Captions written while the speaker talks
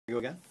Go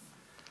again?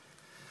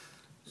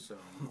 So,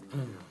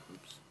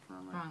 oops,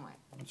 wrong way. Wrong way.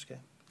 That's okay.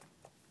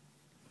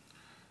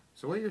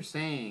 So what you're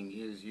saying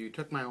is you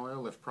took my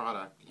oil lift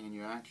product and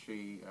you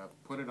actually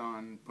put it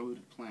on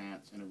polluted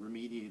plants and it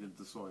remediated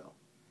the soil.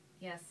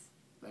 Yes.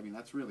 I mean,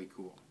 that's really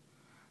cool.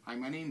 Hi,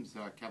 my name's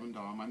Kevin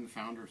Dahm. I'm the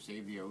founder of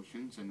Save the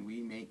Oceans, and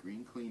we make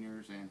green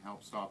cleaners and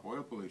help stop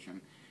oil pollution.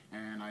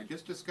 And I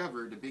just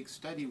discovered a big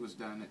study was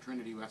done at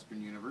Trinity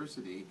Western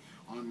University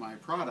on my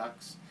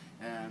products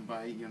and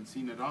by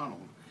Yancina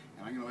Donald.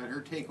 And I'm going to let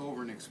her take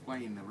over and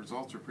explain. The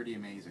results are pretty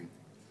amazing.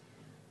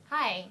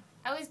 Hi,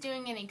 I was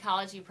doing an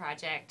ecology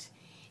project,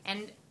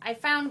 and I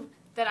found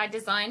that I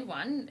designed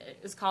one. It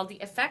was called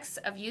The Effects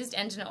of Used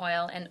Engine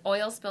Oil and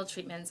Oil Spill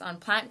Treatments on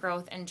Plant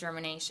Growth and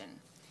Germination.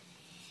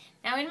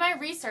 Now, in my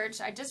research,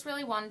 I just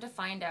really wanted to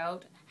find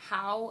out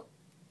how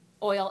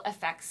oil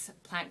affects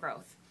plant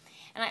growth.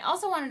 And I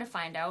also wanted to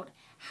find out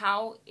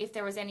how, if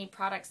there was any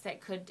products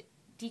that could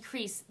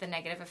decrease the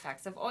negative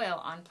effects of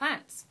oil on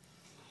plants.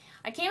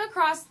 I came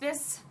across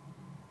this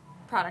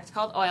product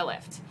called Oil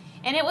Lift,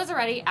 and it was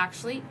already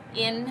actually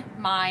in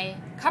my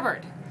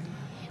cupboard.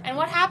 And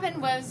what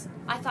happened was,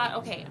 I thought,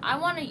 okay, I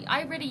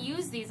already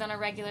use these on a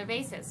regular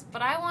basis,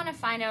 but I want to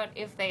find out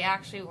if they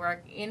actually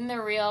work in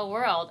the real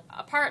world,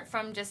 apart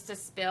from just a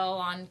spill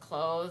on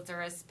clothes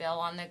or a spill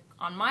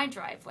on my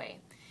driveway.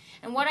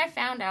 And what I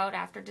found out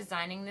after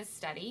designing this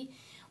study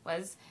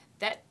was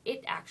that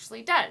it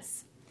actually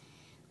does.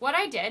 What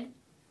I did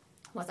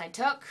was I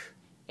took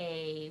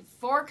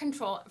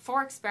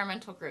four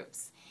experimental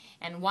groups,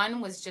 and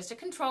one was just a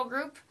control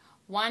group,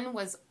 one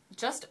was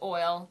just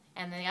oil,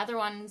 and the other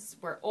ones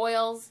were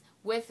oils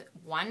with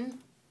one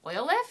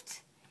oil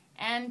lift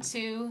and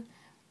two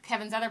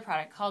Kevin's other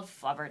product called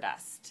flubber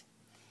dust.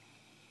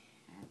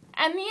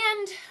 And in the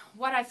end,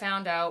 what I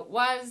found out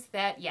was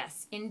that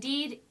yes,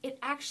 indeed, it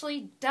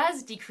actually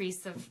does decrease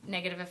the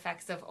negative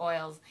effects of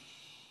oils.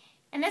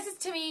 And this is,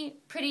 to me,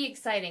 pretty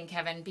exciting,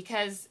 Kevin,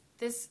 because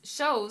this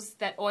shows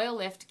that oil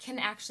lift can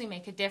actually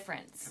make a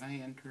difference. Can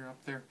I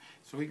interrupt there?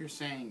 So what you're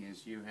saying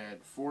is you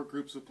had 4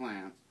 groups of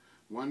plants.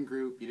 One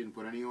group, you didn't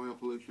put any oil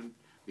pollution.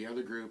 The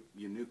other group,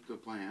 you nuked the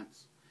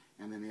plants.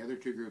 And then the other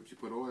 2 groups, you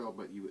put oil,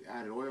 but you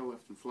added oil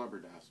lift and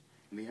flubber dust.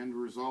 And the end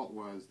result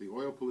was the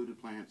oil-polluted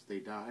plants, they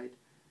died.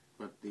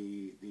 But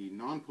the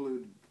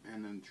non-polluted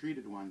and then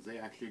treated ones, they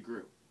actually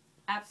grew.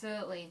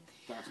 Absolutely.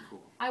 That's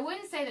cool. I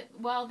wouldn't say that,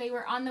 well, they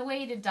were on the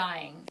way to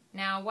dying.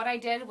 Now, what I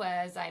did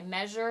was I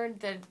measured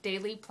the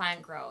daily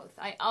plant growth.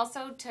 I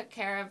also took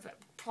care of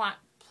plant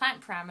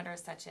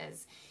parameters such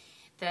as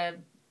the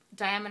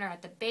diameter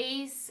at the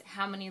base,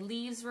 how many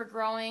leaves were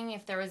growing,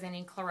 if there was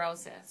any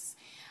chlorosis.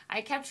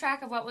 I kept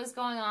track of what was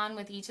going on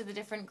with each of the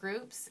different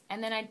groups,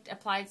 and then I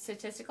applied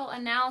statistical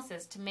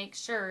analysis to make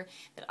sure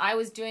that I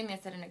was doing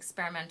this at an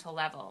experimental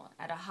level,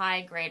 at a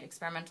high-grade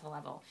experimental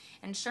level.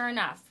 And sure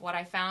enough, what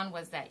I found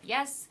was that,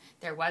 yes,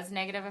 there was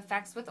negative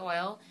effects with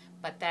oil,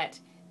 but that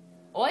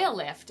oil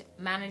lift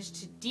managed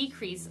to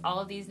decrease all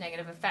of these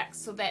negative effects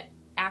so that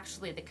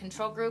actually the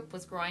control group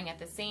was growing at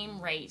the same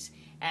rate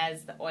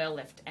as the oil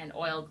lift and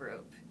oil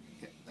group.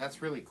 Yeah,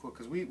 that's really cool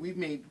because we've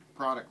made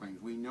product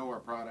claims. We know our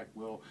product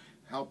will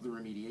help the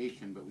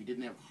remediation, but we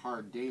didn't have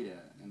hard data.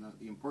 And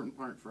the important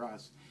part for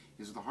us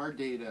is the hard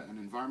data. An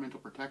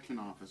environmental protection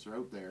officer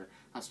out there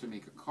has to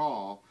make a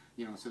call,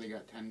 so they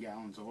got 10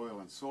 gallons of oil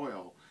and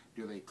soil.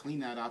 Do they clean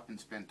that up and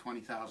spend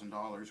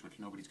 $20,000, which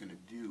nobody's going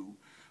to do,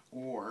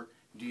 or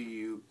do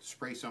you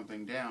spray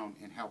something down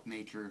and help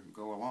nature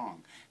go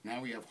along?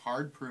 Now we have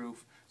hard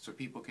proof so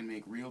people can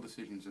make real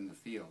decisions in the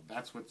field.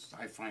 That's what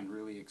I find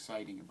really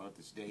exciting about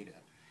this data.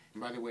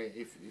 And by the way,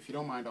 if you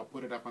don't mind, I'll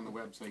put it up on the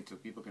website so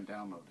people can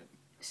download it.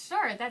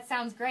 Sure, that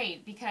sounds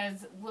great,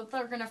 because what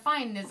they're going to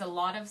find is a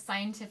lot of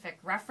scientific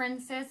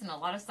references and a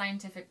lot of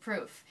scientific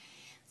proof.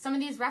 Some of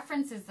these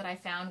references that I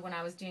found when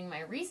I was doing my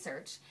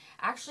research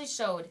actually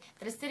showed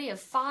that a city of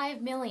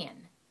 5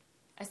 million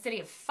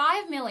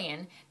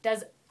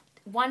does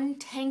 1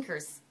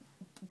 tanker's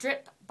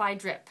drip by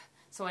drip.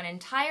 So an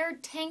entire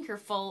tanker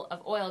full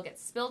of oil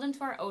gets spilled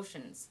into our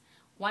oceans,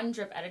 1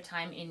 drip at a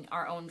time in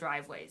our own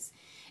driveways.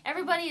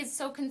 Everybody is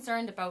so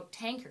concerned about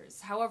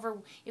tankers. However,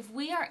 if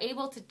we are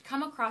able to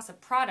come across a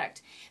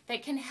product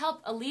that can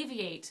help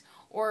alleviate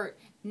or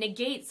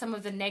negate some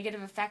of the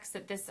negative effects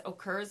that this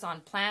occurs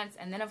on plants,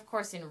 and then of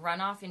course in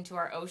runoff into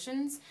our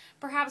oceans,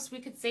 perhaps we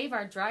could save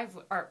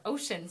our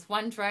oceans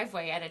 1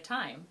 driveway at a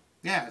time.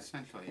 Yeah,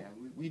 essentially. Yeah.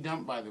 We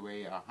dump, by the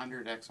way,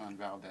 100 Exxon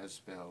Valdez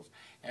spills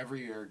every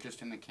year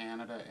just in the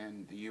Canada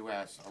and the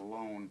U.S.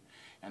 alone,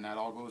 and that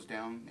all goes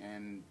down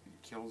and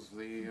kills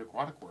the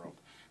aquatic world.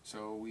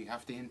 So we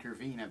have to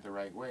intervene at the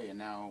right way, and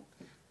now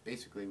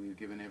basically we've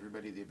given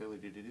everybody the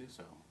ability to do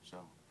so. So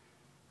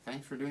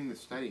thanks for doing this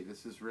study.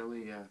 This is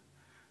really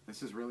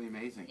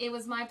amazing. It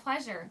was my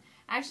pleasure.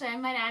 Actually, I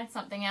might add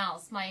something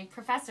else. My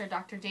professor,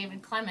 Dr.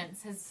 David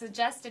Clements, has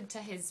suggested to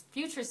his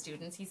future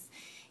students,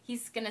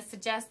 he's going to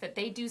suggest that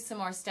they do some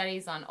more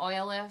studies on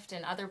oil lift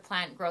and other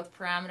plant growth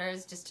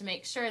parameters just to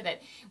make sure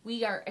that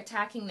we are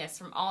attacking this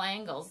from all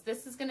angles.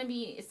 This is going to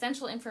be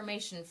essential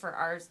information for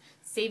our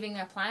saving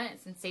our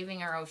planets and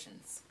saving our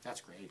oceans.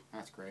 That's great.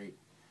 That's great.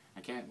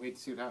 I can't wait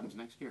to see what happens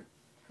next year.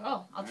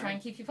 Cool. I'll try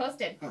and keep you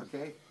posted.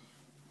 Okay.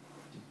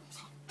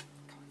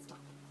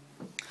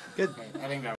 Good. Okay, I think that